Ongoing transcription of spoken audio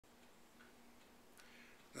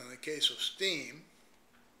case of steam,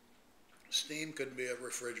 steam could be a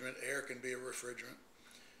refrigerant, air can be a refrigerant,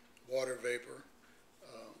 water vapor.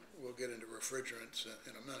 We'll get into refrigerants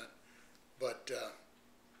in a minute. But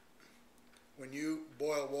when you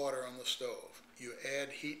boil water on the stove, you add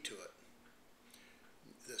heat to it.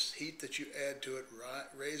 This heat that you add to it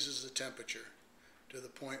raises the temperature to the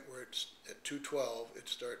point where it's at 212, it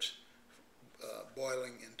starts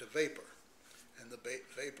boiling into vapor, and the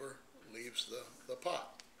vapor leaves the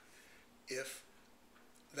pot. If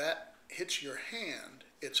that hits your hand,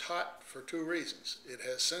 it's hot for two reasons. It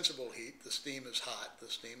has sensible heat. The steam is hot. The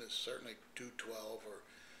steam is certainly 212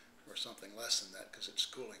 or something less than that because it's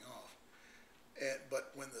cooling off.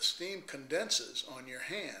 But when the steam condenses on your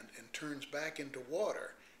hand and turns back into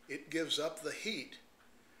water, it gives up the heat,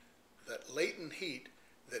 that latent heat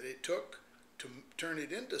that it took to turn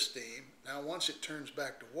it into steam. Now once it turns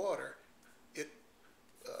back to water, it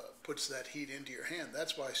puts that heat into your hand.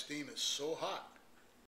 That's why steam is so hot.